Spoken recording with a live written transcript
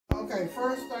Okay,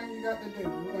 first thing you got to do,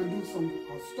 we're going to do some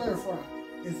stir fry.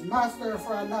 It's my stir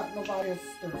fry, not nobody else's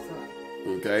stir fry.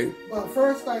 Okay. But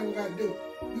first thing we got to do,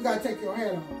 you got to take your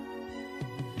hat off.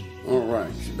 All right,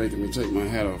 she's making me take my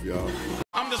hat off, y'all.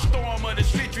 I'm the storm of the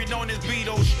century known as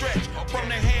Vedoe Stretch. From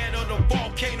the head of the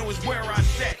volcano is where I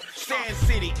sat. Sand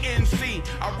City, NC,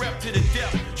 I rep to the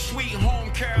depth. Sweet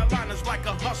home Carolina's like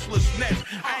a hustler's nest.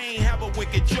 I ain't have a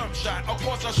wicked jump shot. Of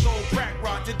course I sold crack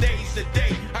rock. Today's the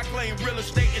day. I claim real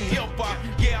estate and hip hop.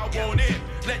 Yeah, I want it.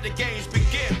 Let the games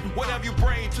begin. Whatever you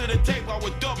bring to the table, I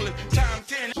would double it. Time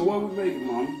 10. So what we making,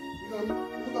 Mama? We're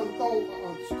gonna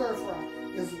throw stir fry.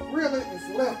 It's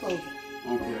leftover.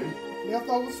 Okay.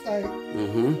 Leftover steak.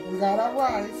 Mm-hmm. We got our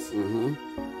rice.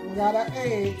 Mm-hmm. We got our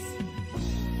eggs.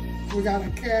 We got our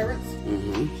carrots.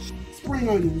 Mm-hmm. Spring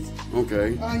onions.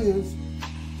 Okay. Onions.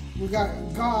 We got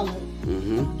garlic.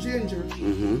 Mm-hmm. Ginger.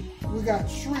 Mm-hmm. We got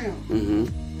shrimp.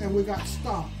 Mm-hmm. And we got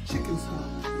stock. Chicken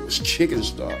stock. It's chicken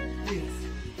stock. Yes.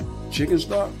 Chicken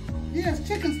stock? Yes,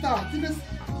 chicken stock. You just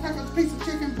take a piece of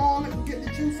chicken, boil it, and get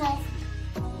the juice off.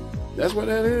 That's what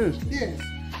that is? Yes.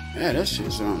 Yeah, that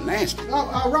shit sounds nasty. Oh,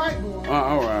 all right, boy.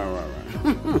 All right.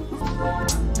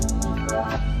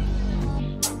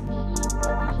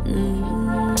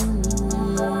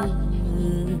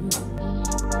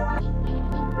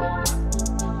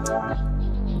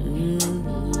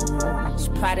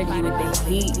 Prodigy with they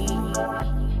beat.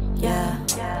 Yeah.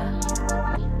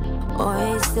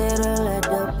 Always settle at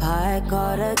the pie,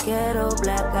 call the kettle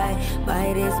black eye.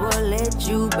 Might as well let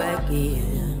you back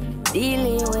in.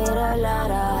 Dealing with a lot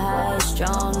of high,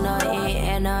 strong nothing,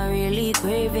 and I'm really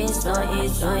craving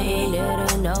something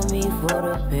that'll know me for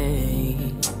the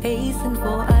pain. Pacing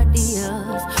for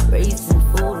ideas, racing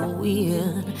for the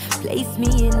wind. Place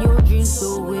me in your dreams,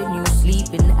 so when you sleep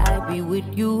and I be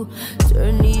with you.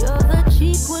 Turn the other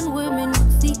cheek when women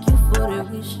seek you for their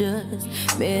wishes.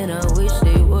 Man, I wish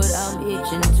they would, I'm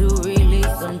itching to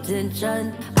release some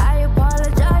tension. I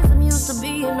apologize, I'm used to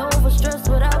being overstressed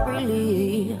without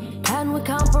relief. Can we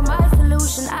compromise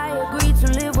solution? I agree to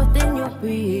live within your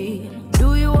breed.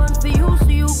 Do you want for you so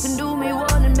you can do me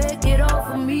one and make it all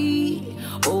for me?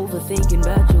 Overthinking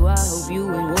about you, I hope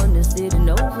you ain't one to sit and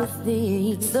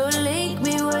overthink. So link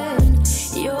me when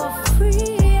you're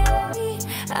free.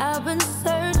 I've been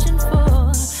searching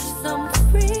for some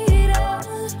freedom.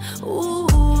 Ooh,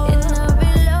 and I've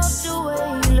been locked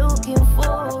away looking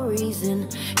for a reason.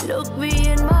 Look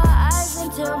me in my eyes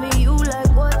and tell me you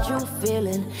like what you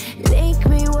feeling. Link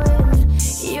me when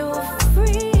you're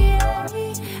free.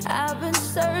 I've been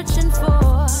searching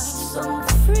for some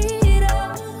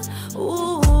freedom.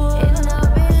 Ooh, and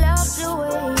I've been locked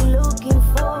away looking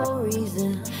for a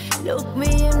reason. Look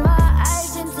me in my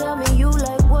eyes and tell me you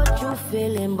like what you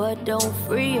feeling, but don't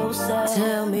free yourself.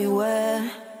 Tell me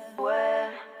where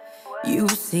you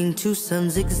sing two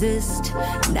suns exist,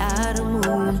 not a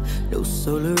moon, no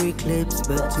solar eclipse,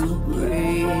 but two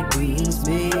great beings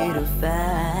made of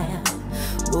fire.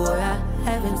 Boy, I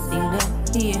haven't seen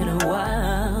that in a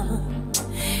while.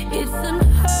 It's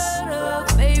unheard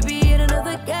of, maybe in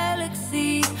another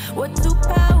galaxy, what two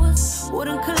powers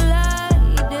wouldn't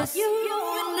collide. That's you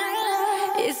and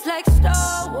I. It's like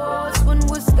Star Wars when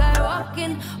we're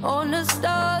skywalking on the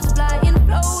stars, flying,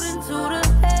 floating to the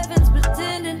heavens,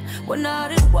 pretending we're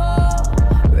not at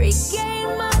war.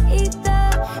 Regain my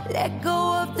ether, let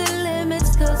go of the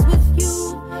limits, cause with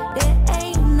you there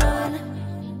ain't none.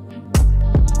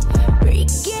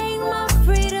 Regain my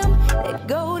freedom, let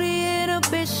go the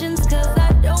inhibitions, cause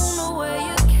I don't know where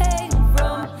you came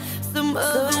from. Some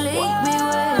other link me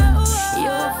when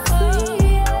you're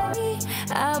free.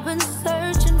 I've been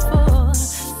searching for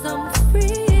some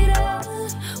freedom.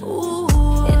 Ooh,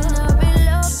 and I've been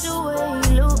locked away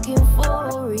looking for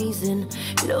a reason.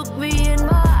 Look me in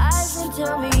my eyes and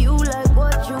tell me you like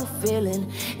what you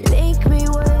feeling. Link me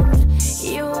when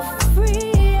you're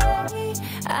free.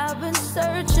 I've been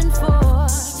searching for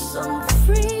some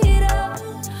freedom.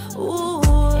 Ooh,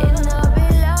 and I've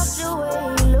been locked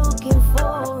away looking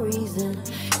for a reason.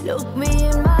 Look me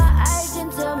in my eyes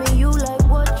and tell me you like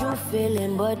what you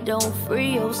feeling, but don't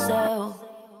free yourself.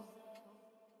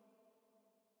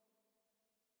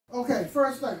 Okay,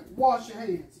 first thing, wash your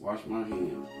hands. Wash my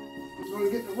hands. We're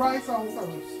going to get the rice on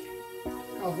first,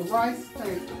 because the rice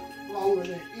takes longer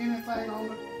than anything on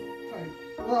the table.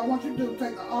 What I want you to do,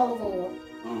 take the olive oil,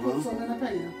 put some in the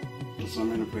pan. Put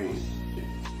some in the pan.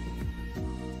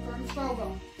 Turn the stove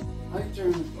on. How you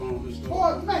turn this on? This stove?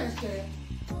 Or mash that.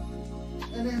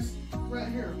 And then right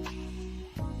here.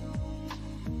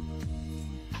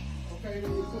 Okay,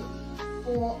 then you put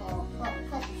 4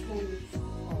 couple spoons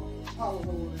of olive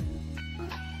oil in.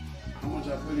 How much I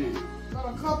put in? About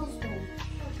a couple spoons.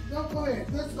 go ahead.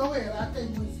 Let's go ahead. I'll tell you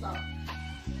when to stop.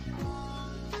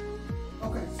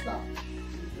 Okay, stop.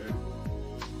 Okay.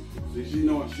 See, she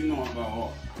know about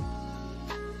heart.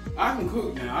 I can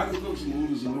cook now. I can cook some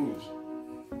oodles and noodles.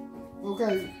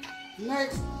 Okay.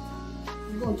 Next,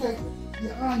 you're gonna take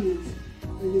your onions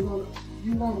and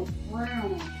you want to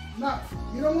brown them. No,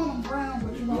 you don't want them brown,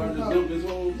 but you want to dump this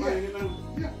whole thing in there?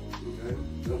 Yeah. Okay.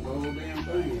 Dump the whole damn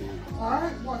thing in. All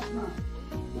right, watch now.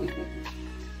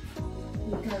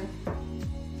 Okay.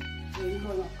 So you're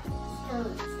gonna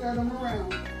stir them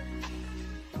around.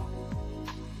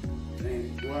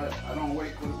 I don't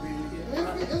wait for the pan to get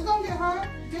hot. It's gonna get hot.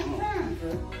 Get time.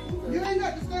 Okay. You ain't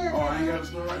got to stir. Oh, I ain't got to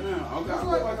stir right now. Okay, I feel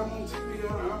like I'm on TV.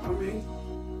 I mean,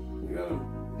 you gotta.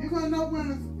 You're gonna know when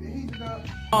it's heated up.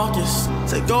 August,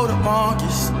 say go to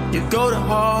August, you go the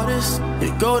hardest,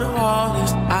 you go the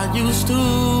hardest. I used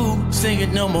to sing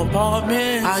in them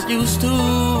apartments, I used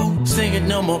to sing in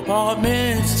them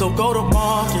apartments. So go to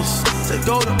August, say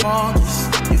go to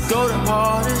August, you go the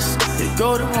hardest, you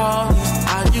go the hardest.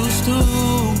 I used to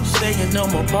sing in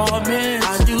them apartments,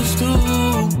 I used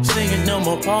to sing in them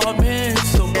apartments.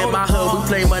 So in my hood we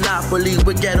play Monopoly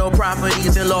with ghetto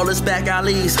properties and lawless back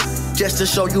alleys. Just to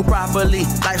show you properly,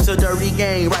 life's a dirty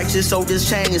game. Righteous soldiers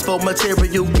change for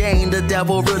material gain. The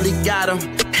devil really got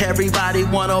him. Everybody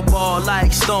wanna ball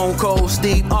like Stone Cold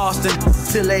Steve Austin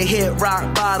till they hit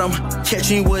rock bottom.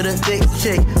 Catch me with a thick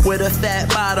chick with a fat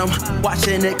bottom.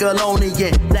 Watching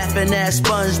Nickelodeon, laughing at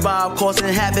SpongeBob,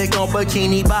 causing havoc on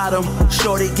Bikini Bottom.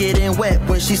 Shorty getting wet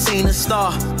when she seen a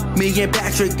star. Me and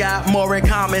Patrick got more in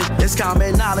common. It's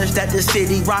common knowledge that the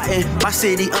city rotten. My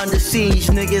city under siege,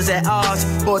 niggas at odds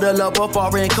for the love of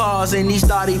foreign cars. And these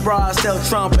naughty bras tell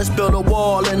Trump let's build a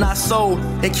wall in our soul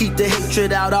and keep the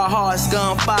hatred out our hearts.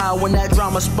 Gunfire when that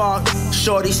drama sparked.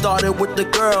 Shorty started with the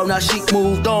girl, now she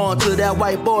moved on to that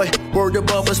white boy. Word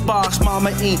above her sparks,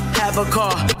 mama ain't have a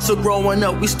car. So growing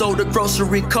up we stole the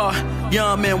grocery car.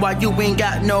 Young man, why you ain't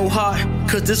got no heart?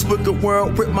 Cause this wicked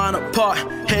world ripped mine apart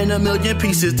in a million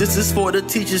pieces. This is for the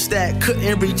teachers that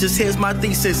couldn't reach us. Here's my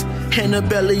thesis. In the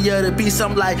belly of the beast,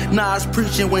 I'm like Nas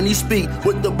preaching when he speak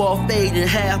with the ball fade and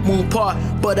half moon part.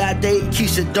 But I date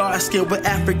Keisha, dark skin with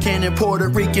African and Puerto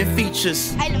Rican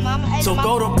features. So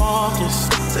go to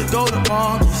August, say go to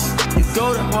August, you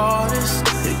go the hardest,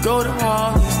 you go the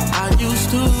hardest. I used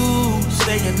to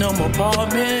stay in them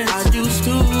apartments, I used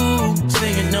to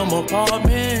sing in them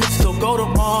apartments. So go to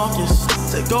August,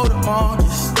 say go to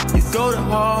August, you go the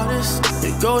hardest,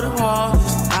 you go the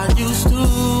hardest. I used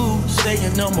to stay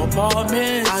in them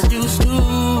apartments, I used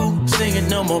to sing in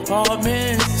them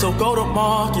apartments. So go to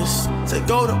August, say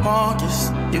go to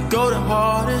August, you go the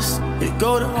hardest, you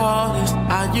go the hardest.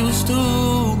 I used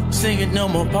to sing in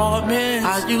them apartments,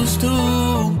 I used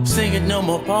to sing in them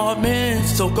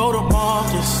apartments. So go to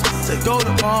August, say go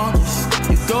to August,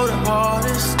 you go the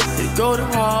hardest, you go the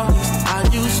hardest. I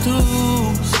used to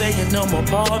stay in them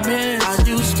apartments, I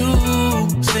used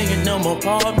to sing in them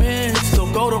apartments. So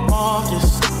go to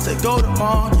August, say go to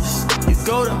August, you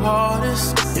go the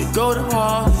hardest, you go the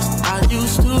hardest. I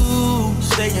used to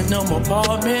stay in them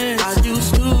apartments, I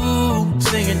used to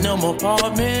sing in them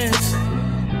apartments.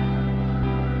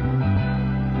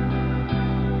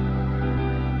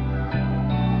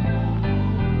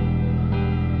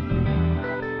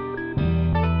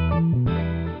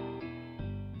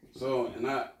 So, and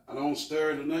I don't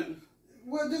stir it or nothing?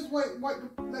 Well, just wait, let the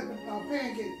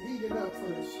pan get heated up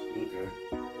first. Okay.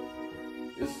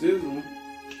 It's sizzling.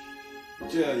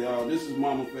 Yeah, y'all, this is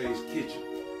Mama Faye's kitchen.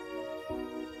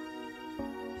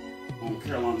 On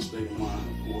Carolina State of Mind,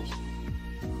 of course.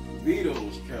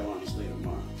 Vedoe's Carolina State of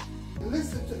Mind.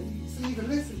 Listen to you, so you can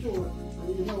listen to it,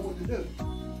 and you know what to do.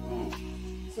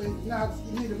 So now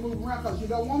you need to move around because you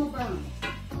don't want to burn.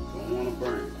 Don't want to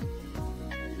burn.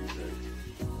 Okay.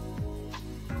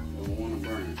 Don't want to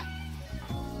burn.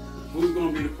 Who's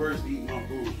going to be the first to eat my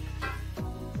food?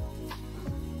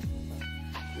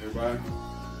 Everybody?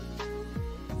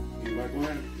 Anybody go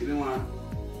ahead? Get in line.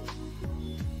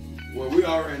 Well, we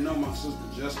already know my sister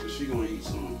Jessica, she going to eat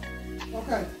some.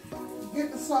 Okay.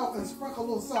 Get the salt and sprinkle a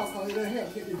little salt because it'll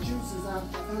help get the juices out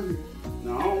of the onion.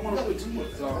 No, I don't want to put too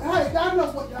much salt. Hey, I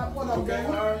know what I'm doing. Okay,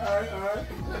 all right.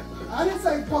 I didn't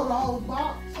say pour the whole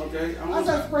box. Okay. I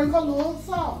said sprinkle a little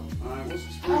salt. All right, what's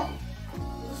the sprinkle?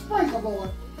 Sprinkle, boy.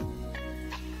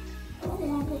 I don't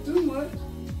want to put too much.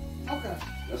 Okay.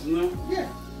 That's enough? Yeah.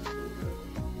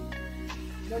 Okay.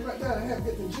 That right there will help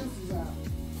get the juices out.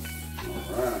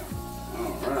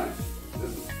 All right.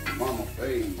 This is Mama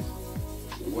Faye's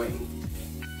way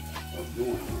of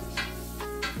doing this.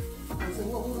 And so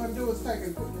what we're going to do is take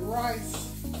and put the rice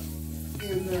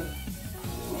in the...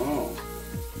 Oh.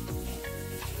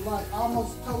 like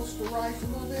almost toast the rice a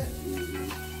little bit.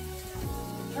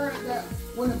 Turn it down.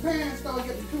 When the pan starts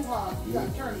getting too hot, you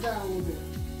got to turn it down a little bit.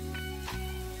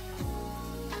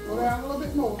 Go down a little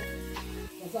bit more,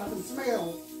 because I can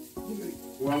smell.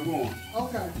 Where I'm going?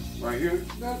 Okay. Right here?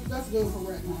 That's good for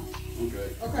right now.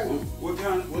 Okay. Okay.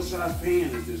 What size pan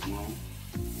is this, Mom?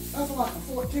 That's like a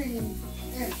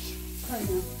 14-inch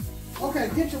pan. Okay,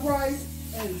 get your rice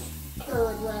and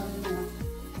stir it around in there.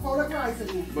 Pour that rice in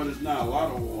there. But it's not a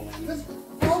lot of oil in it. Just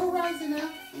pour the rice in there.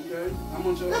 Okay. How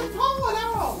much oil? Just pour it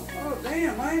out. Oh,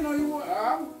 damn. I ain't know you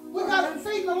were. We got to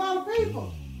feed a lot of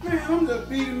people. Man, I'm just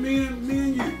feeding me and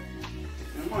you.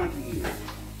 And my kids.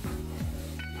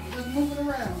 Just move it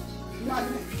around.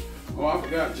 Oh, I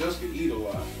forgot. Jessica eat a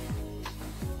lot.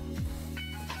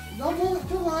 Don't move it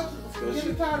too much. Get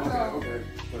it tired out. Okay.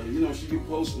 You know, she be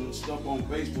posting stuff on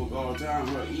Facebook all the time,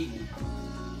 her eating.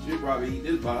 She'll probably eat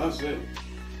this by herself.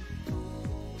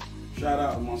 Shout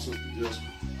out to my sister Jessica.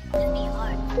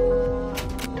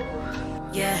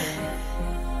 Yeah,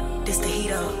 this the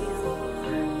heat up.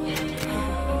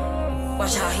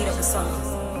 Watch how I heat up the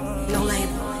song. No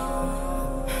label.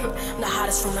 The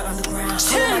hottest from the underground.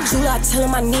 My jeweler, I tell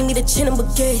him I need me to chin him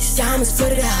with gas. Diamonds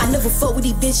flooded out. I never fuck with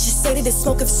these bitches. Say that they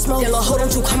smoke if it's smoke. Yellow, hold on,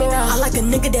 you come around. I like a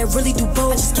nigga that really do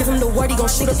both. I just give him the word, he gon'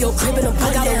 shoot up your crib in a book.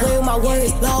 I got away with my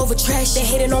words. Law over trash. They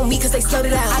hating on me cause they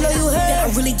flooded out. I know you heard that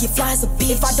I really get fly as a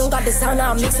bitch. If I don't got designer,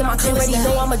 I'm mixing my clothes. Already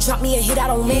know I'ma drop me a hit, I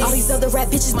don't miss. All these other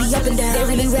rap bitches be up and down. They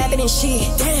really rapping and shit.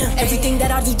 Damn, everything that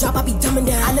I do drop, I be dumbing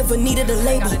down. I never needed a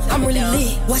label. I'm really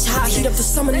lit. Watch how I heat up the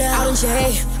summer now. Out in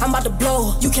Shae, I'm about to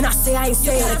blow. You cannot say I ain't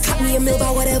say. Cut me a meal by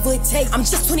whatever it takes. I'm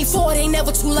just 24, it ain't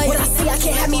never too late. What I say, I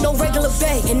can't have me no regular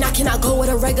bae. And I cannot go with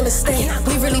a regular stay.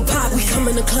 We really pop, we come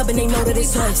in the club and they know that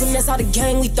it's us. When that's all the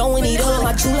gang, we throwing it up.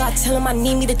 My jeweler, I tell him I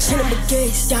need me to chin him with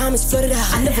gas. Diamonds flooded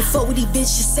out. I never fuck with these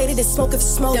bitches. Say that they smoke if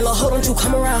it's smoke. Yellow, hold on, you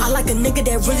come around. I like a nigga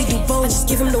that really do both. I just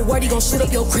give him the word, he gon' shoot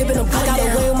up your crib in a book. I got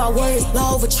away with my words.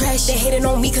 Law over trash. They hating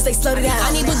on me cause they flooded out.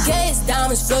 I need with gas.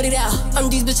 Diamonds flooded out. I'm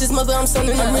these bitches' mother, I'm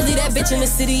something. I'm really that bitch in the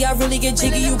city. I really get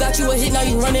jiggy. You got you a hit, now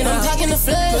you running. I'm talking the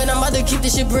flag, but I'm about to keep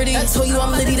this shit pretty. I told you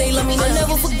I'm litty, they love me now. I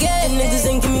never forget, niggas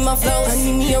ain't give me my flow. I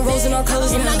need me a rose in all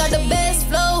colors, and I got the best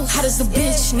flow. Hot as a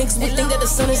bitch, niggas would think that the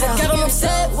sun is out. Got them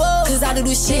upset, whoa, cause I do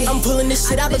this shit. I'm pulling this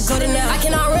shit out the gutter now. I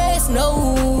cannot rest,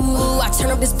 no. I turn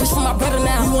up this bitch for my brother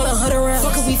now. We want 100 rounds,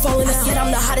 fuck if we falling. I said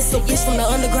I'm the hottest little bitch from the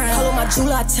underground. Call my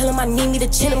jeweler, I tell him I need me to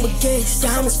chin him with gas.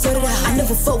 Diamonds flooded out. I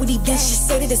never fuck with these bitches.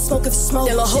 Say that they smoke if it's smoke.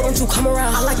 Yellow, hold on, you come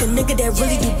around. I like a nigga that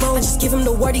really do both. I just give him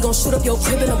the word, he gon' shoot up your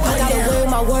crib in a book. I got away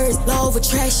with my words, law over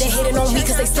trash. They hating on me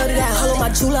cause they flooded out. Call my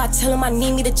jeweler, I tell him I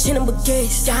need me to chin him with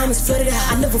gas. Diamonds flooded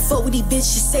out. I never fuck with these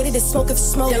bitches. Say that they smoke if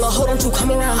it's smoke. Yellow, hold on, you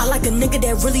come around. I like a nigga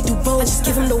that really do both. I just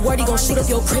give him the word, he gon' shoot up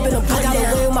your crib in a book. I got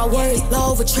away with my words,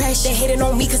 law over trash. They hating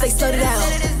on me cause they flooded out.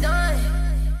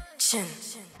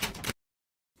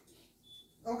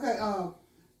 Okay,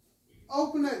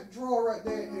 open that drawer right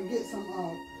there and get some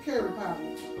curry powder.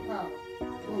 We're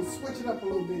gonna switch it up a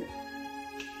little bit.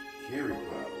 Curry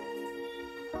powder.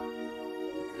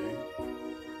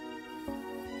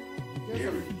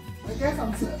 Okay. I guess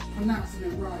I'm pronouncing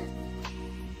it right.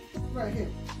 Right here.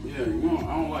 Yeah, you want,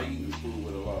 I don't like eating food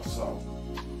with a lot of salt.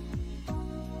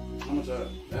 How much that?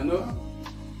 Enough?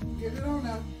 Get it on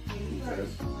now. Okay.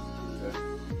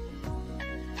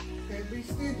 Can't be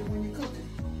stingy when you cook it.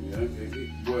 Yeah, okay.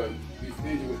 Well, be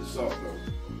stingy with the salt though.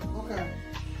 Okay.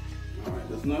 Alright,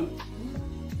 that's enough?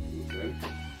 Okay.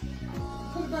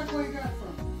 Put it back where you got it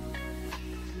from.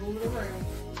 Move it around.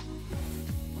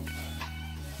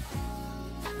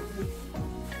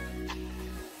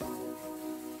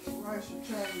 Slice your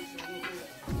cabbage a little bit.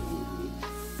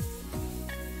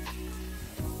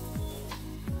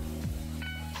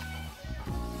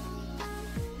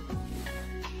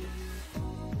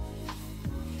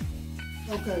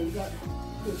 Okay, we got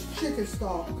this chicken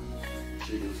stock.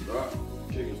 Chicken stock?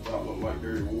 Chicken stock look like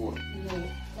dirty water. You know,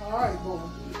 all right, boy.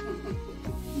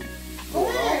 Go Oh,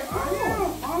 ahead. I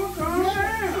am. Mama, calm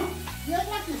down. You act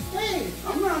like you're scared.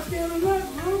 I'm not scared of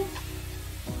nothing, Mama.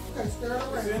 Okay, stir it They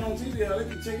around. say on TV how they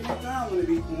be taking their time when they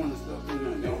be pouring the stuff in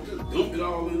there. They don't just dump it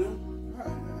all in there.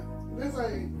 This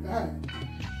ain't, hey,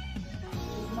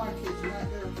 this is my kitchen, not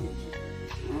their kitchen.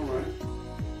 All right.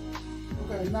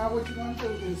 Okay, now what you're gonna do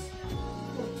is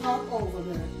put the top over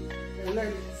there and let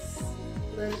it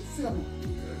simmer.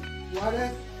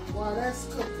 Okay. While that's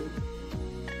cooking,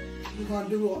 you're gonna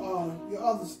do your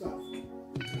other stuff.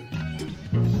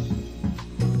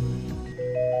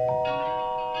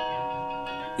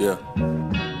 Yeah.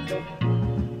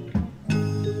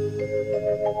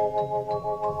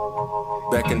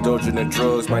 Back indulging in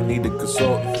drugs, might need to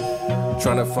consult.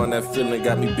 Trying to find that feeling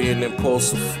got me being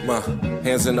impulsive. My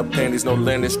hands in the panties, no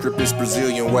landing strip is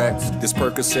Brazilian wax. This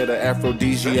Percocet an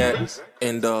aphrodisiac.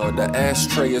 And the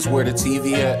ashtray is where the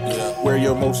TV at. Wear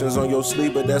your emotions on your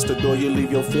sleeve, but that's the door you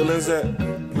leave your feelings at.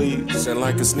 Please, and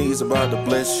like a sneeze about to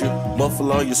bless you.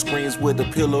 Muffle all your screams with a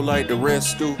pillow like the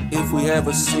rest do. If we have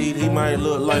a seed, he might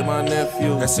look like my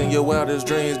nephew. That's in your wildest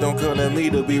dreams, don't come to me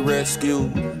to be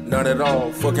rescued. Not at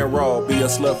all, fucking raw, be a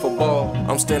slut for ball.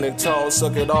 I'm standing tall,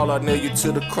 suck it all, I nail you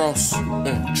to the cross.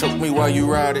 Choke me while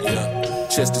you ride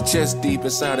it. Chest to chest, deep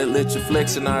inside it, let you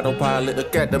flex and autopilot.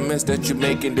 Look at the mess that you're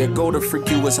making, there go the freak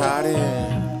you was hiding.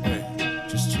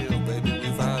 Just chill, baby, we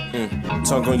vibing.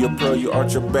 Tongue on your pearl, you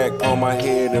arch your back on my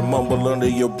head and mumble under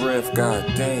your breath, god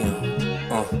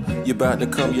damn. You about to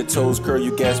come, your toes curl,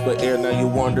 you gasp for air, now you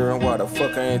wondering why the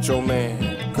fuck I ain't your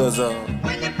man. Cause when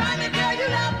you find a girl you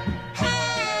love,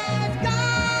 hands gone.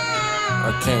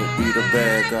 I can't be the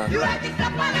bad guy. You acting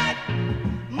up all night,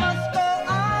 must go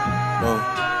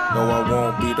on. No, I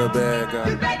won't be the bad guy.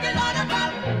 You begged a lot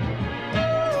about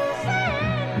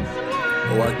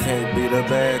oh, I can't be the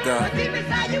bad guy. But deep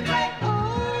inside you pray,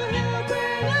 oh, he'll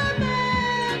bring a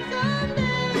man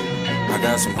someday. I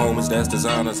got some homies that's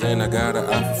designers and I got an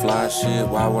eye for fly shit.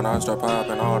 Why when I start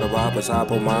popping, all the robbers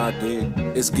hop on my dick?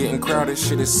 It's getting crowded,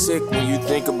 shit is sick when you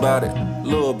think about it.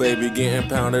 Little baby getting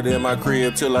pounded in my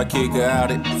crib till I kick her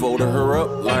out it. Folded her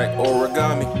up like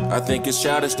origami. I think it's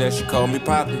childish that she call me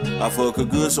Poppy. I fuck her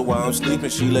good so while I'm sleeping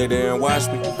she lay there and watch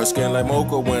me. Her skin like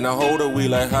mocha, when I hold her we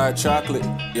like hot chocolate.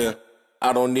 Yeah,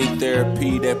 I don't need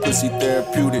therapy, that pussy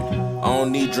therapeutic. I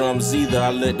don't need drums either, I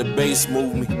let the bass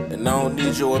move me. And I don't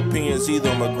need your opinions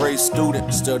either, I'm a great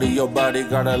student. Study your body,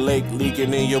 got a lake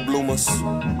leaking in your bloomers.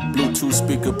 Bluetooth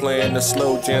speaker playing the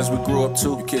slow jams we grew up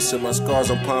to. You kissing my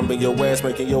scars, I'm pumping your ass,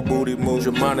 making your booty move.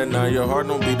 Your mind and now your heart,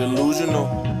 don't be delusional.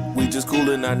 We just cool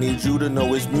and I need you to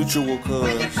know it's mutual, cause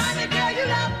when you find a girl you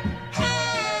love,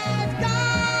 hands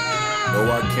gone.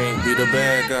 No, I can't be the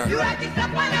bad guy. You acting up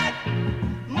all night,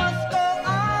 must go on.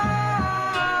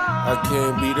 I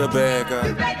can't be the bad guy.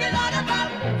 You begged a lot about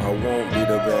I won't be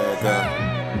the bad guy.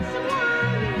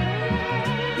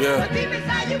 Yeah. But deep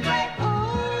inside you pray, oh,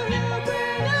 he'll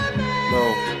bring a man.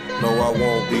 No, I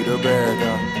won't be the bad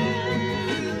guy.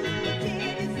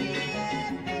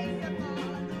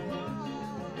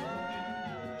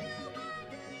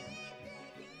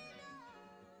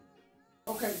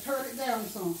 Okay, turn it down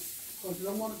some, because you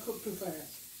don't want to cook too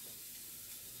fast.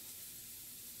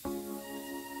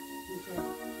 Okay.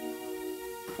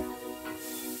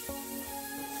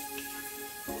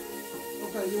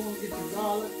 Okay, you want to get your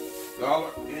garlic?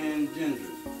 Garlic and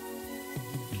ginger.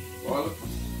 Garlic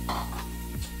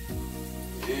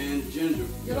and ginger.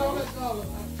 Get all that garlic.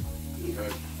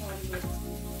 Okay.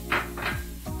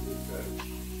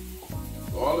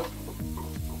 Garlic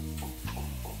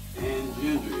and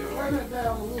ginger, y'all. Turn it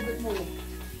down a little bit more.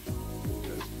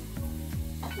 Okay.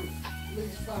 At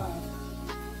least 5.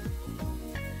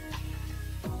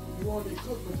 You want it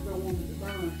cooked, but you don't want it to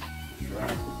burn. That's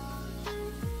right.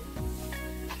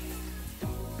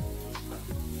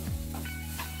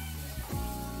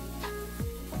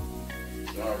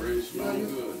 It's already smelling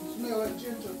good. Smell that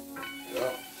ginger.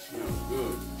 Yep, smells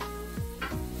good.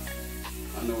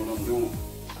 I know what I'm doing.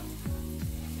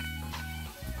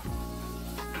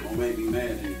 Don't make me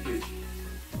mad in the kitchen.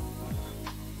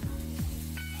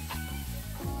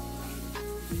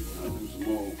 I'll do some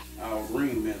more Al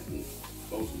Green mess and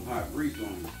throw some hot grease on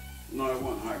it. No, it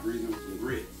wasn't hot grease, it was some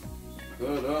grits.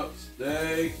 Cut up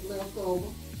steak. Leftover.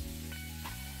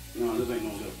 No, this ain't no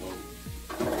leftover.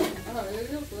 It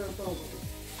is leftover.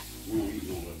 We don't eat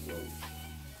no leftover.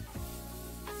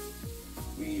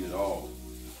 We eat it all.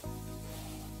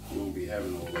 We won't be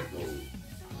having no leftovers.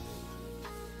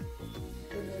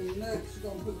 And then next,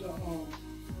 you're going to put the Okay,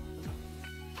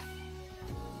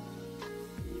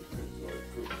 so it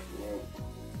cooks well.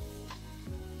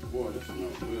 Boy, this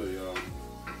smells good, y'all.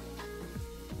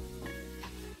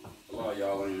 A lot of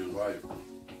y'all ain't invited.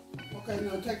 okay,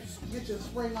 now get your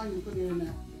spring onion, put it in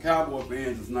there. Cowboy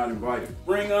bands is not invited.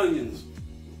 Spring onions.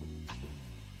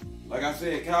 Like I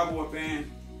said, cowboy bands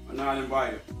are not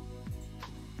invited.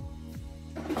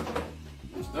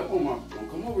 Don't step on my, don't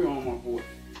come over here on my porch.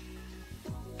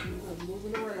 Move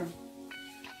it around.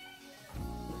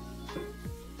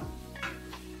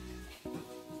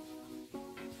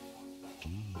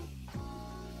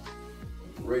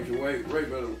 Rachel, wait, Ray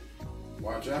better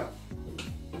watch out.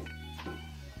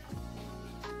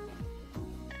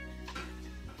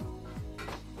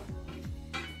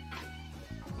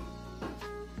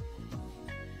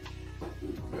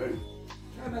 Okay.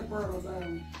 Turn that burner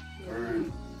down.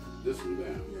 Burn. This one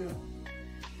down.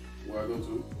 Yeah. Where I go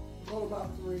to? Go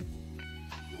about 3.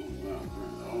 Oh, wow, turn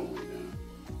it all the way down.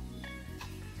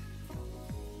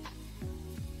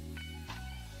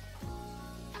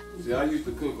 See, I used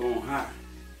to cook on high.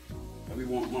 I be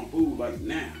wanting my food like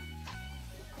now.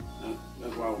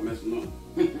 That's why I was messing up.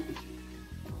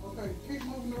 Okay, keep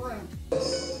moving around.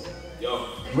 Yo.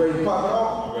 Ready to pop it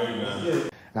off? Ready, man. Yeah.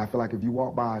 And I feel like if you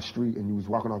walk by a street and you was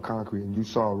walking on concrete and you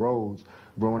saw roads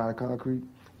growing out of concrete,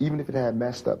 even if it had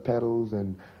messed up petals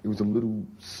and it was a little,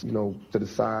 you know, to the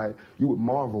side, you would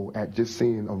marvel at just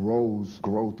seeing a rose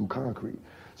grow through concrete.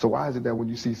 So why is it that when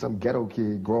you see some ghetto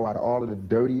kid grow out of all of the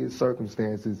dirtiest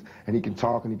circumstances and he can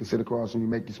talk and he can sit across from you,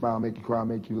 make you smile, make you cry,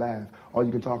 make you laugh, all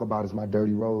you can talk about is my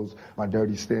dirty rose, my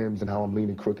dirty stems, and how I'm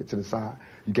leaning crooked to the side.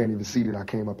 You can't even see that I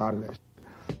came up out of that.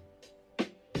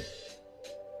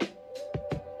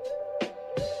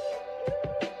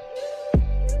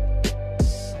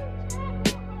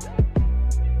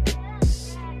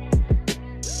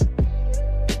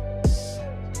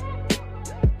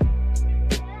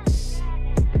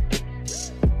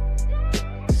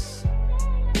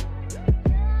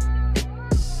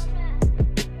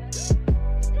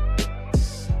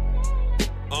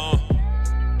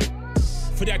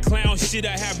 For that clown shit,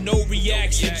 I have no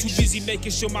reaction. Too busy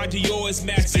making sure my Dior is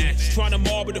maxing. Trying to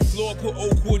marble the floor, put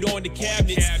oak wood on the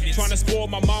cabinets. Trying to spoil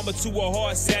my mama to a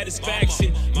hard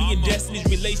satisfaction. Me and Destiny's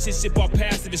relationship are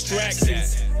past the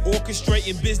distractions.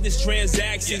 Orchestrating business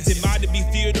transactions. Am I to be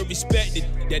feared or respected?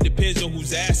 That depends on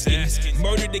who's asking.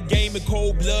 Murder the game in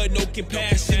cold blood, no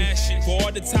compassion. For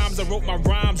all the times I wrote my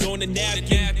rhymes on a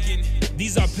napkin.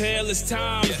 These are perilous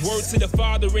times. Word to the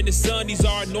Father and the Son, these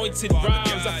are anointed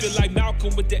rhymes. I feel like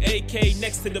Malcolm with the AK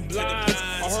next to the blinds.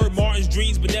 I heard Martin's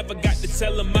dreams, but never got to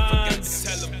tell him mine.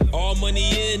 All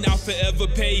money in, I'll forever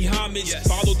pay homage.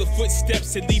 Follow the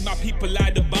footsteps and leave my people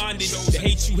out of bondage. The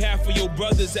hate you have for your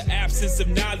brothers, the absence of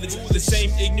knowledge. The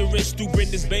same ignorance threw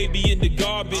Brenda's baby in the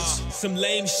garbage. Some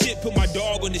lame shit put my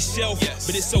dog on the shelf.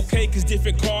 But it's okay, cause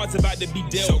different cards about to be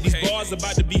dealt. These bars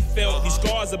about to be felt, these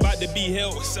scars about to be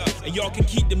held. And y'all can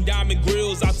keep them diamond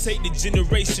grills, I'll take the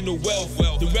generational wealth.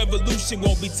 The revolution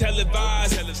won't be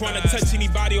televised. Trying to touch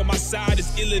anybody on my side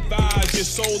is ill-advised. Your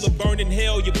soul will burn in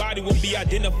hell, your body will be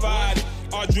identified.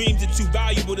 Our dreams are too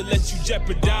valuable to let you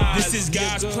jeopardize. This is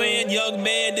God's plan, young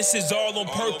man, this is all on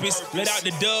purpose. Let out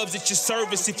the doves at your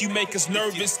service if you make us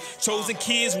nervous. Chosen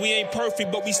kids, we ain't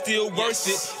perfect, but we still worth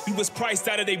it. We was priced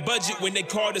out of their budget when they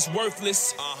called us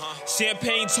worthless.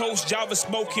 Champagne toast, Java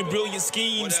smoking, brilliant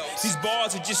schemes. These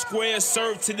bars are just squares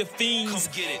served to the fiends.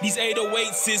 These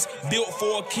 808s is built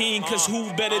for a king, cause who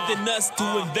better than us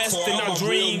to invest in our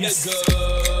dreams?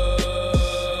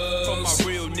 For my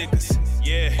real niggas.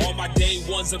 Yeah. All my day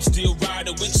ones, I'm still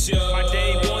riding with ya. My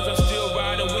day ones, I'm still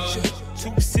riding with ya.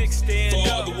 2-6 stand up.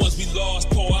 For all the ones we lost,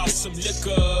 pour out some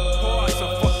liquor. Pour out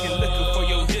some fucking liquor for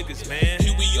your niggas, man.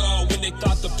 Here we are when they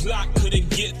thought the plot couldn't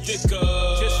get thicker.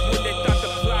 Just when they thought the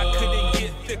plot couldn't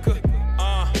get thicker.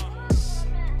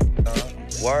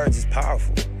 Words is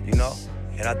powerful, you know?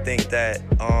 And I think that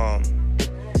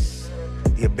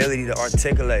the ability to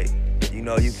articulate, you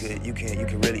know, you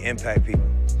can really impact people.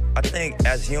 I think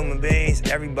as human beings,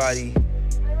 everybody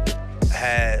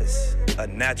has a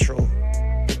natural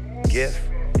gift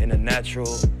and a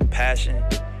natural passion,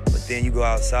 but then you go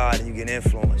outside and you get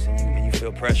influenced and you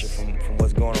feel pressure from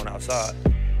what's going on outside.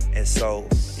 And so,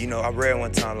 you know, I read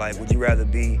one time, like, would you rather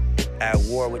be at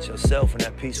war with yourself and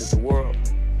at peace with the world,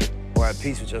 or at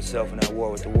peace with yourself and at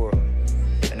war with the world?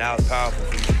 And that was powerful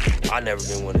for me. I've never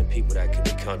been one of the people that could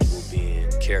be comfortable being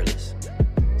careless.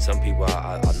 Some people,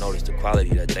 I noticed the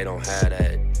quality that they don't have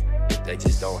that, they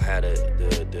just don't have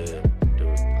the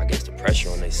I guess the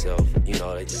pressure on themselves. You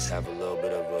know, they just have a little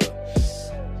bit of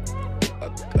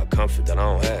a comfort that I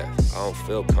don't have. I don't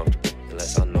feel comfortable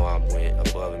unless I know I went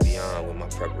above and beyond with my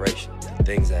preparation. The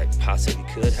things that possibly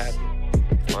could happen,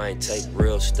 if I ain't take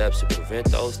real steps to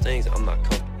prevent those things, I'm not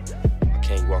comfortable. I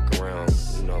can't walk around,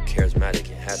 you know, charismatic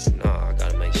and happy. Nah, I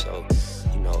gotta make sure,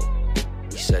 you know,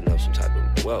 we setting up some type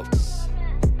of wealth.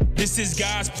 This is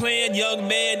God's plan, young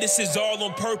man, this is all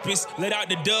on purpose. Let out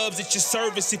the doves at your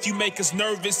service if you make us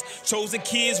nervous. Chosen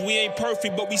kids, we ain't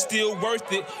perfect, but we still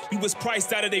worth it. We was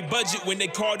priced out of their budget when they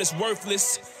called us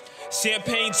worthless.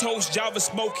 Champagne toast, Java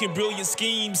smoking, brilliant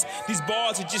schemes. These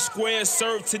bars are just squares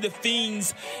served to the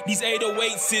fiends. These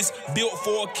 808s is built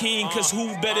for a king, cause who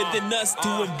better than us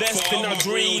to invest in our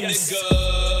dreams?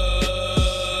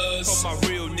 For my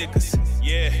real niggas.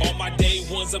 Yeah. All my day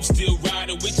ones, I'm still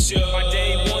riding with ya. My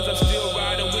day ones, I'm still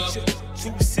riding with ya.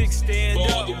 2-6 stand up.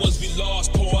 For all the ones we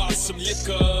lost, pour out some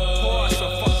liquor. Pour out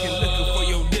some fucking liquor for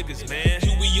your niggas, man.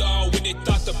 Here we are when they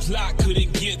thought the plot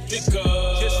couldn't get thicker.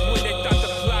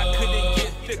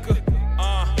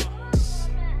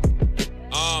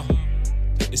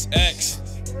 It's X.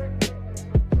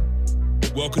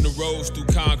 Welcome to Roads Through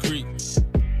Concrete.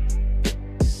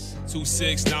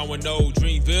 26910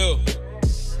 Dreamville.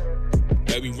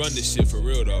 Hey, we run this shit for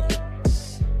real though.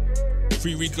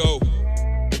 Free Rico.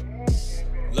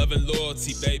 Love and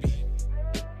loyalty, baby.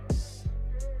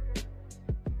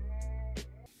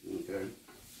 Okay.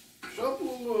 Shuffle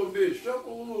a little bit.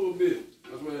 Shuffle a little bit.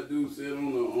 That's what that dude said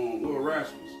on the Little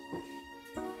Rascals.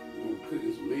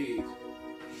 Cooking some eggs.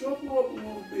 Shuffle up a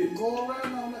little bit. Go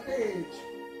around on the edge.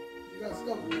 You got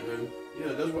stuff. Okay.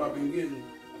 Yeah, that's what I've been getting.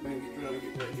 I've been trying to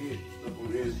get that edge stuff on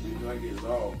the edge until I get it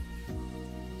all.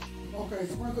 Okay,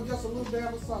 sprinkle just a little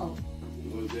dab of salt. A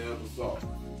little dab of salt.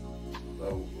 So,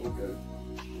 okay.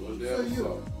 A little dab of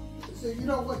salt. So you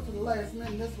don't wait till the last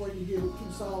minute. This way you get it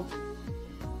too salty.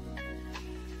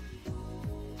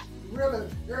 Really,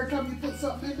 every time you put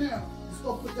something in there, you're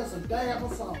supposed to put just a dab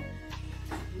of salt.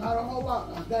 Not a whole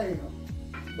lot, a dab.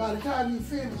 By the time you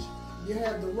finish, you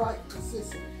have the right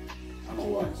consistency. I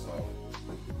don't like salt.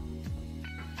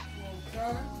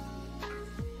 Okay.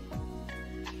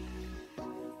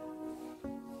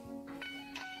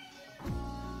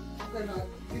 Okay, now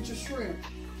get your shrimp.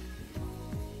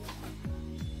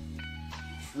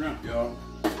 Shrimp, y'all.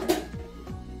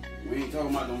 We ain't talking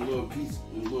about them little pieces,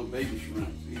 them little baby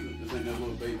shrimps either. This ain't that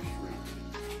little baby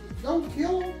shrimp. Don't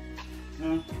kill them.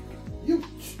 Huh? You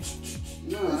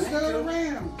No, stir it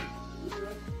around.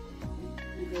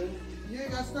 Okay. You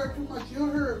ain't got to stir too much.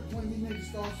 You'll hear it when you need to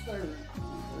start stirring.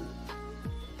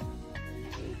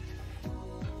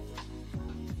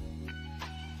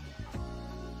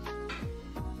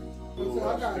 So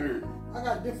I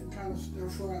got different kind of stir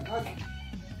fry.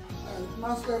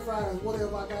 My stir fry is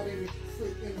whatever I got in the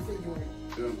refrigerator.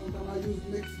 Yeah. Sometimes I use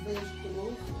mixed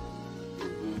vegetables.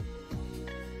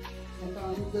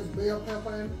 Sometimes I use just bell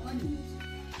pepper and onions.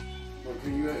 Well,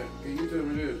 can you tell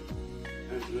me this?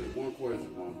 Answer this one question,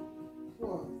 Mama.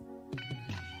 What?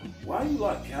 Why you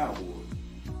like Cowboys?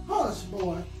 Hush,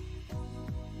 boy.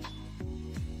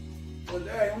 Well,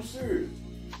 Dad, I'm serious.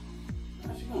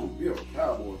 How she gonna be a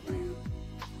Cowboy fan?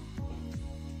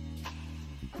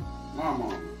 My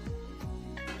mama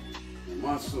and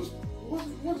my sister.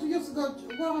 What years ago?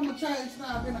 Well, I'm gonna change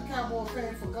now. I've been a Cowboy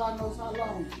fan for God knows how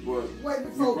long. But way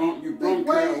before you from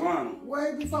Carolina.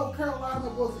 Way before Carolina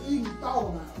was even thought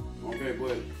about. Okay,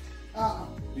 but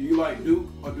do you like Duke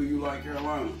or do you like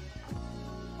Carolina?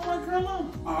 I like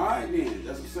Carolina. All right then,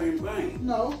 that's the same thing.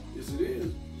 No. Yes, it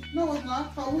is. No, it's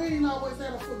not. So we ain't always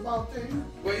had a football team.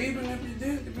 But even if you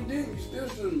did, you still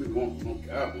shouldn't be wanting no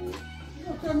Cowboys. You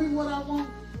gonna tell me what I want?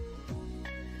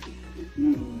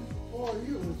 Boy,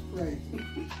 you was crazy.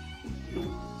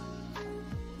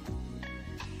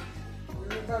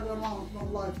 Everybody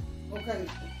don't like. Okay.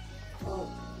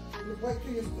 Wait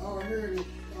till you start hearing it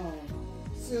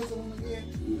sizzling again,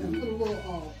 and put a little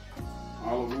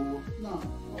olive oil. No.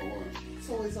 Oh, what?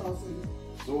 Soy sauce in it.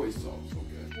 Soy sauce,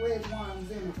 okay. Red wine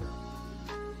vinegar.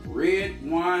 Red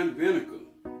wine vinegar.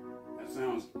 That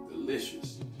sounds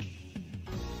delicious.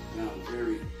 Sounds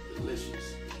very delicious.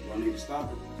 Do I need to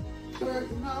stop it? Well,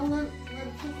 no, let it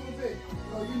cook a little bit.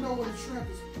 You know when the shrimp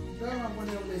is done,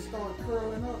 whenever they start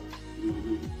curling up.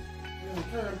 Mm-hmm. They'll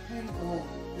turn pink or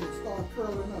they'll start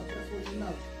curling up. That's what you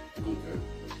know. Okay.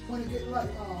 When it get like,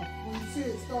 when you see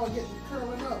it start getting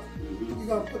curling up, you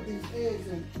gotta put these eggs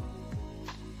in.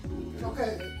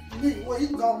 Okay, well, you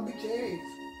can go and beat your eggs.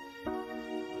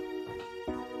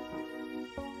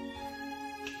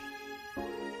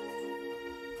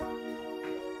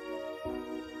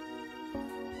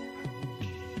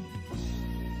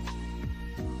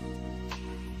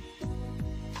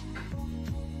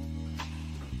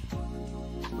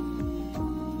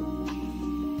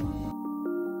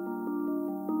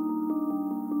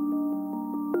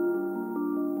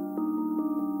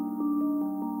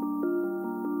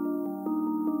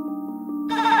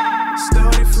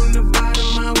 Started from the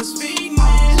bottom, I was feeding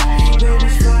it. There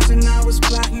was plotting, I was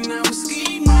plotting, I was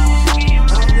scheming.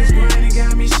 All this grinding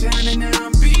got me shining, now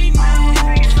I'm beaming. I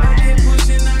kept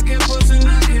pushing, I kept pushing,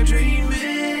 I kept dreaming.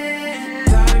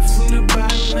 Started from the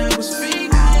bottom, I was feeding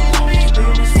it.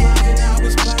 There was plotting, I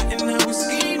was plotting, I was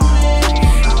scheming.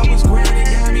 All this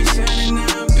grinding got me shining, now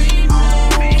I'm beaming. I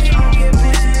kept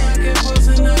pushing, I kept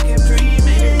pushing, I kept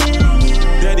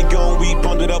dreaming. Daddy gone, we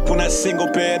bundled up on that single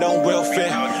bed on welfare.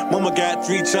 Mama got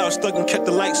 3 jobs, stuck and kept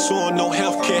the lights on, no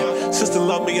healthcare. Sister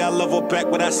love me, I love her back.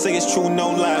 What I say is true, no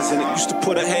lies in it. Used to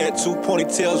put her hair, 2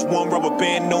 ponytails, 1 rubber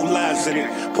band, no lies in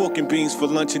it. Pork and beans for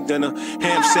lunch and dinner.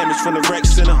 Ham sandwich from the rec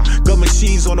center. Government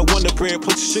cheese on the Wonder Bread.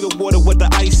 Put your sugar water with the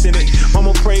ice in it.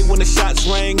 Mama prayed when the shots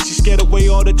rang. She scared away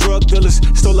all the drug dealers.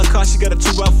 Stole her car, she got a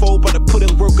 2x4. But I put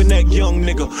in work on that young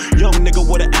nigga. Young nigga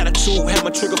with an attitude. Had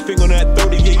my trigger finger on that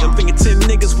 38. I'm thinking 10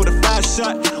 niggas with a 5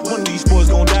 shot. One of these boys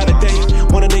gon' die today.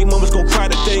 One of they mamas gon' cry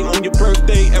today. On your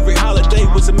birthday, every holiday.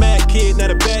 Was a mad kid, not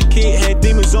a bad kid. Had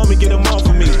demons on me, get them off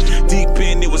of me. Deep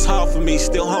in, it was hard for me.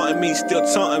 Still haunting me, still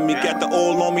taunting me. Got the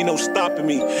oil on me, no stopping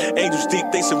me. Angels deep,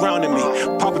 they surrounding me.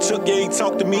 Papa Chuck, yeah, he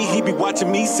talked to me. He be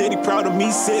watching me, said he proud of me.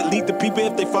 Said lead the people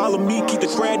if they follow me. Keep the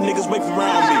crowd niggas away from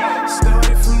around me.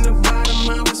 Started from the bottom,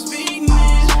 I was feeding it.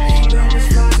 I was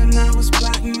plotting, I was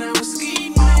plotting, I was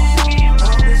scheming.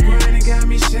 All this grinding got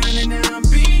me shining, now I'm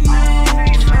beating it.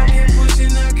 I kept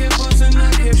pushing, I kept busting,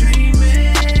 I kept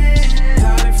dreaming.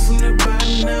 Started from the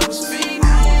bottom, I was feeding it.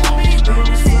 I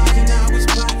was plotting, I was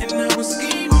plotting, I was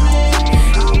scheming.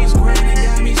 All this grinding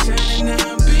got me shining,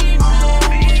 now I'm beating it.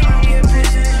 I kept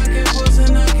pushing, I kept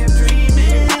busting, I kept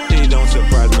dreaming. It don't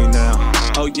surprise me now.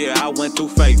 Oh yeah, I went through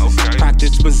phases. Okay.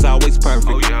 Practice was always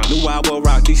perfect. Oh, yeah. Knew I would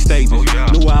rock these stages. Oh, yeah.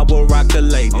 Knew I would rock the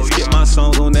ladies. Oh, yeah. Get my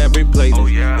songs on every playlist. Oh,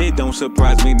 yeah. It don't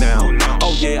surprise me now. Oh, no.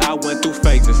 Oh yeah, I went through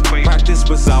phases. Practice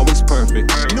was always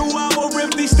perfect. Knew I would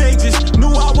rip these stages. Knew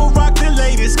I would rock the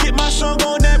latest. Get my song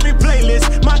on every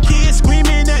playlist. My kids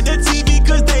screaming at the TV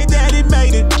cause they daddy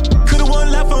made it. Could've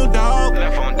won left on dog.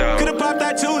 Could've popped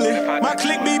that tulip. My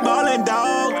clique be ballin'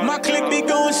 dog. My clique be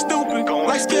going stupid.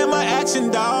 Like scare my action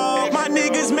dog. My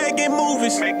niggas making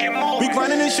movies. We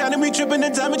grinding and shining, we tripping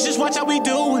and diamond. Just watch how we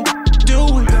do it.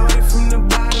 Started from the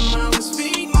bottom, I was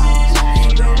feeding it.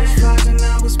 I was plotting,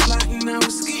 I was plotting, I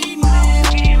was scheming.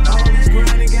 All this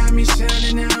grinding got me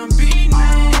shining, now I'm beating it.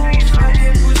 I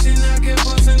kept pushing, I kept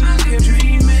busting, I kept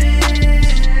dreaming.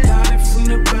 Started from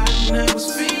the bottom, I was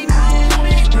feeding it. I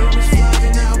was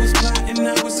plotting, I was plotting, I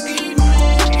was scheming.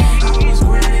 All this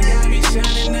grinding got me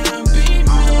shining, now I'm beating it.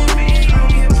 I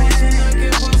kept pushing, I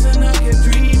kept busting, I kept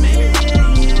dreaming.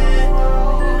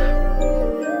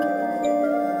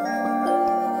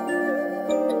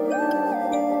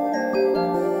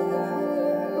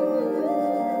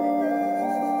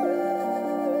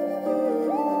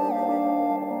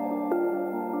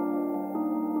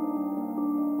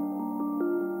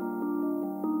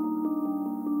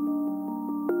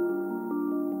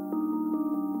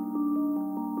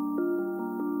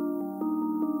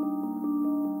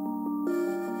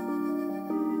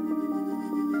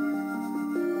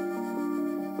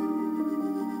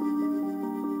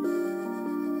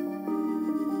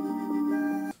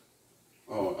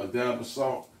 A dab of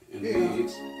salt and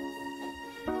eggs.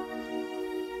 I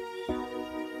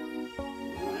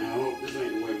hope this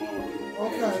ain't the way Mama do it.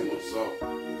 Okay. Too much salt.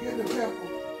 Get the pepper.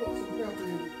 Put some pepper in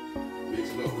it. Mix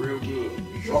it up real good.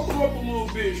 Shuffle up a little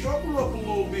bit. Shuffle up a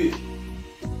little bit.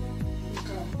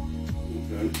 Okay.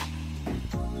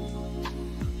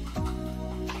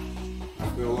 I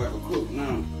feel like a cook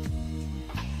now.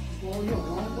 Well, you're a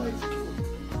long way to cook.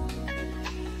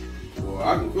 Well,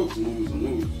 I can cook some noodles and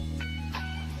noodles.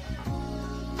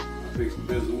 I fix the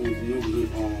best noodles and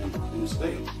noodles in the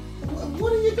state.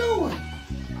 What are you doing?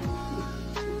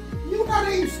 You're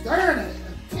not even stirring it.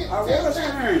 I was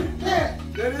stirring it. Yeah.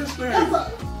 That is stirring.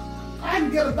 I can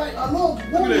get a little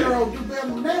 1-year-old do better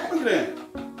than that. Look at that.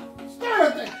 Stir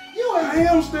it. I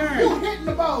am stirring. You hitting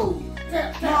the bowl.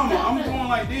 Tap, Mama, tap, I'm tap. going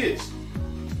like this.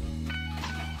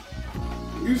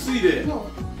 You see that? No.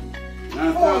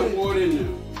 Now pour it in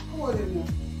there. Pour it in there.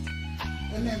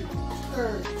 And then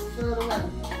stir it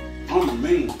around. I'm a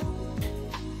mean.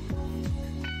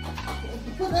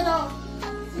 Put that on.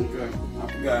 Okay, I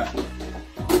forgot.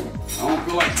 I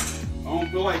don't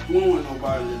feel like gluing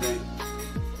nobody today.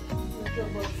 Put your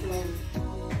butt slowly.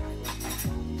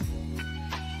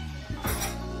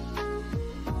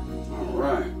 All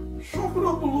right. Shuffle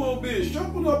up a little bit.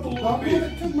 Shuffle up a little Don't bit. get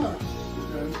it too much.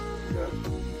 Okay. Got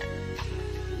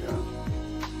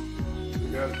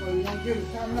it. So you want to give it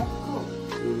time enough to cook.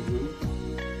 Mm-hmm.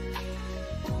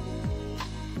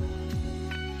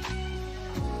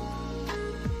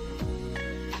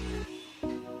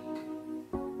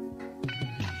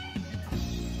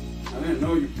 I didn't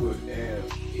know you put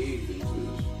eggs into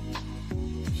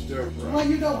this stir fry. Well,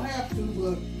 you don't have to,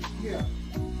 but yeah.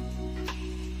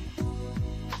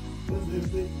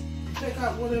 Take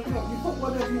out whatever you put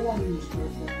whatever you want in the stir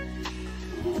fry.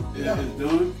 Yeah, it's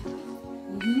done?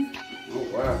 Mm-hmm. Oh,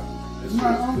 wow. This The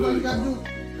only thing good. you got to do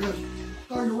is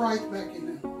throw your rice back in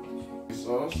there.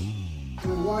 Sauce?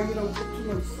 And why you don't put too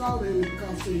much salt in it,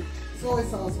 because see, soy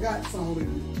sauce got salt in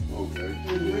it. Okay.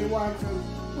 And the red wine sauce,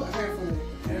 put half of it.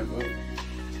 Half of it.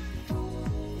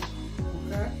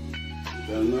 Okay? Is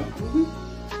that enough? Mm-hmm.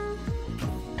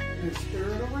 And stir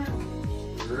it around.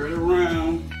 Stir it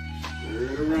around. Stir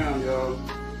it around, y'all.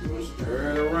 You're going to stir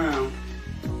it around.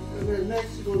 And then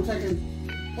next you're going to take and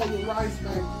pull the rice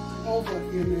back over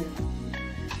in there.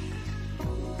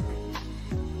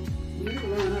 You need to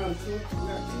learn how to cook. You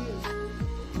got kids.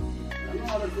 I know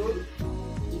how to cook.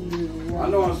 Yeah, I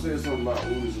know I said something about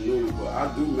oodles and noodles, but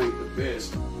I do make the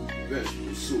best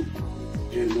vegetable soup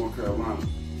in North Carolina.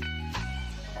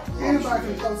 Anybody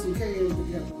can throw some cans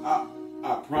together.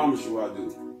 I promise you I do.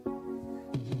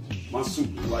 My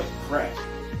soup is like crack.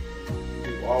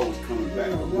 People always coming back.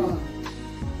 Yeah, right.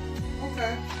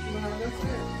 Okay, now that's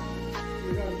it.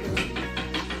 You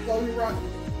gotta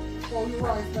throw your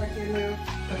rice back in there.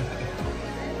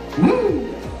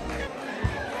 Woo!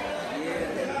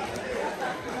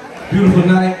 Beautiful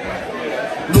night.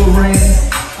 Little rain.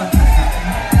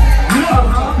 You know,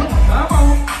 come on, come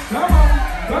on, come on,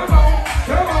 come on,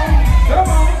 come on, come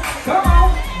on, come on,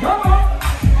 come on.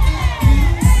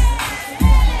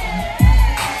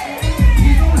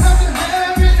 You don't have to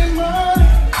have any money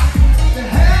to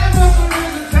have up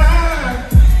in the time.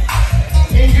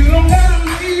 And you don't gotta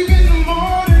leave in the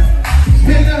morning.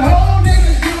 Spend the whole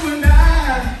niggas you and I.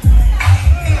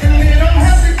 And they don't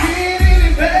have to get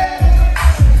any better.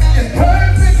 It's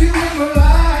perfect, you in my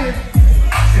life.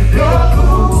 If you're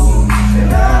cool, then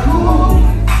I'm cool,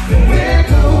 then we're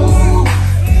cool.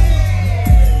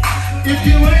 If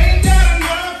you ain't got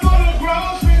enough for the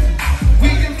groceries, we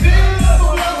can fill up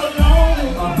whatever alone.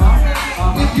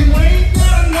 If you ain't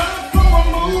got enough for a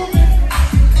movie,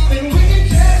 then we can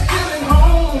just chill at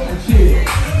home and chill.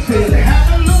 Have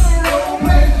a little role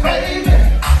play, baby.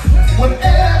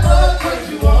 Whatever turns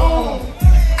you on.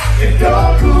 If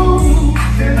you're cool,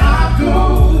 then I'm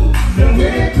cool, then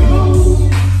we're cool.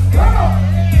 Come on.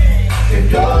 If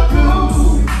you're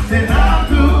cool, then I'm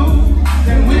cool,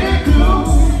 then we're cool.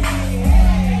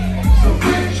 So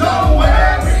quit your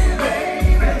worry,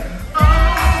 baby. Oh,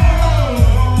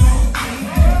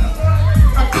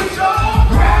 I quit your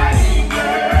crying,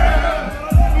 girl.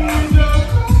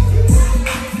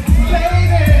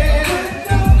 Lady,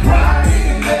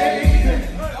 crying, lady.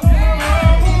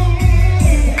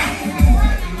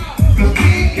 'Cause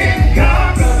we can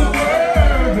conquer the world.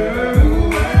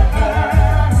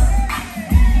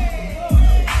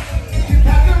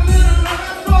 Pack a little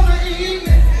lunch for the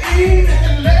evening,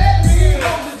 and let me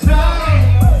know the time.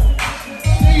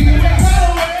 See, you ain't gotta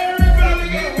worry,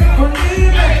 baby.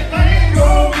 Everything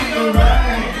gon' be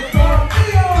alright.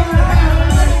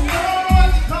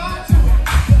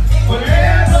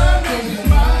 Whatever makes you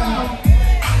smile.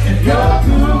 If you're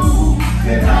cool,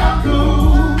 then I'm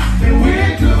cool, then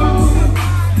we're cool.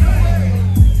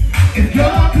 If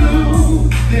you're cool,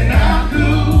 then I'm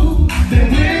cool, then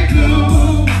we're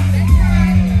cool.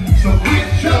 So quit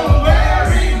your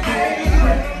worry,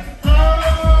 baby. Oh,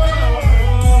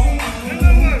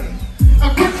 I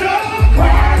quit your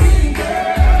crying,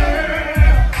 girl.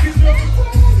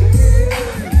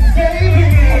 Baby,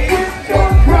 quit your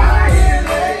crying,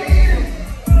 lady.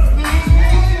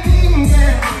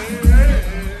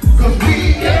 'Cause we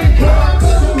can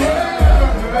conquer the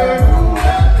world.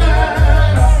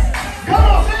 Come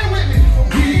on, say it with me.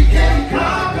 We can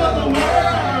conquer the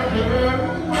world.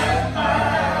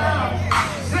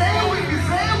 Say it with me,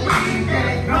 say it with me. We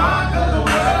can conquer the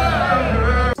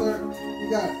world. So you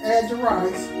gotta add your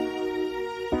rice.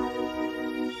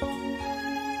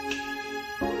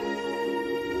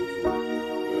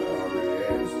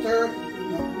 Stir it,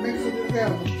 mix it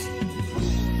together.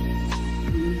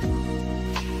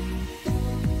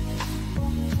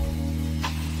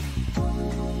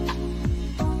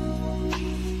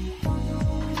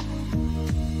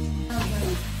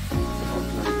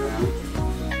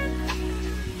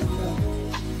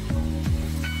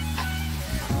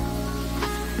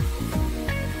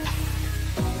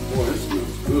 Boy, this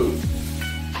smells good.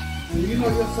 And you know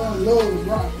your son loves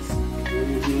rice.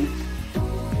 Mm-hmm.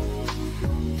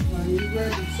 Now you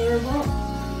ready to serve up?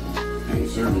 I ain't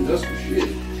serving just for shit.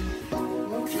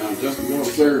 Now Justin gonna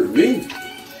serve me.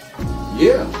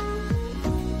 Yeah.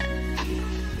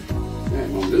 Man,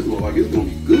 Mom, this looks like it's gonna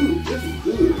be good. This is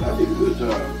good. I did a good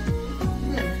job.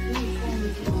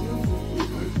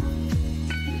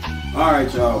 All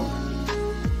right, y'all.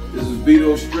 This is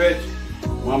Vedoe Stretch,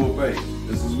 Mama Faye.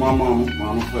 This is my mama,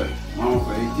 Mama Faye. Mama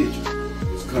Faye Kitchen.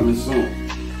 It's coming soon.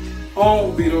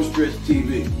 On Vedoe Stretch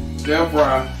TV. Stir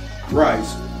fry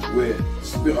rice with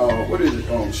what is it?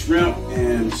 Shrimp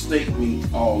and steak meat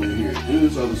all in here. And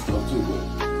there's other stuff too,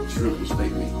 but shrimp and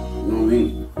steak meat. You know what I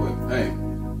mean? But hey,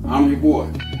 I'm your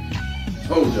boy.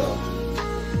 Told y'all.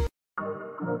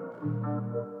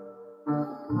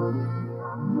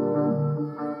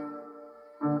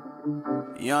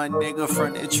 Young nigga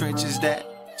from the trenches, that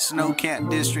snow camp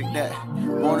district, that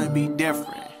wanna be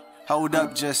different. Hold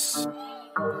up, just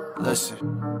listen.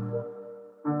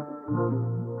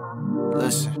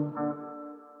 Listen.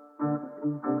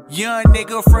 Young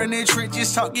nigga from the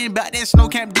trenches talking about that snow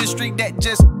camp district that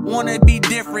just wanna be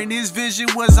different. His vision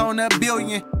was on $1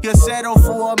 billion. He'll settle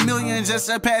for $1 million just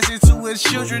to pass it to his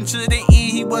children. To the end,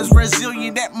 he was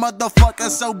resilient. That motherfucker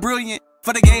so brilliant.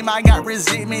 For the game, I got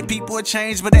resentment. People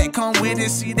change, but that come with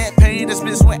it. See that pain that's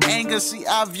mixed with anger. See,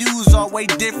 our views are way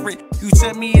different. You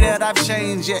tell me that I've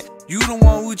changed, yet you the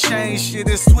one who changed. Shit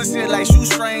is twisted like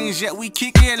shoestrings, yet we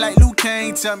kick it like Luke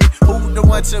Kane. Tell me who the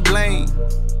one to blame.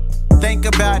 Think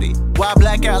about it. Why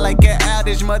black out like an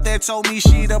outage? Mother told me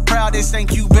she the proudest.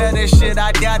 Think you better, shit,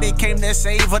 I doubt it. Came to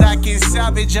save what I can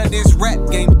salvage of this rap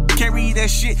game. Carry that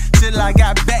shit till I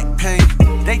got back pain.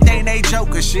 They think they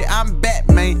joker shit, I'm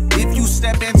Batman. If you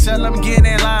step in, tell them get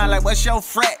in line. Like, what's your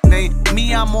frat name?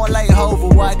 Me, I'm more like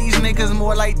Hover. Why these niggas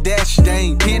more like Dash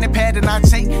Dane? Pen and pad and I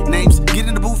take names. Get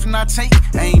in the booth and I take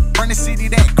aim. Burn the city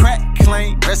that crack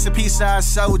claim. Recipe size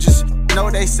soldiers. Know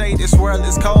they say this world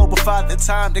is cold, but father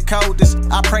time the coldest.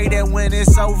 I pray that when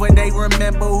it's over, they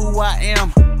remember who I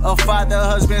am. A father,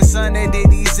 husband, son that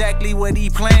did exactly what he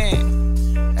planned.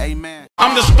 Amen.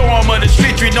 I'm the storm of the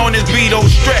century known as Vedoe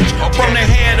Stretch. From the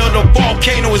head of the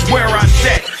volcano is where I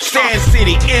sat. Stand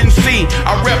City, NC,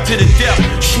 I rep to the death.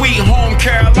 Sweet home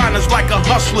Carolina's like a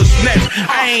hustler's nest.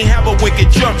 I ain't have a wicked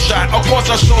jump shot. Of course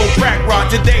I sold crack rock,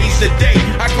 today's the day.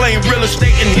 I claim real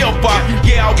estate and hip hop.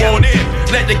 Yeah, I want it.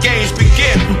 Let the games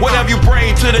begin. Whatever you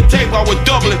bring to the table, I would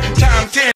double it. Time 10.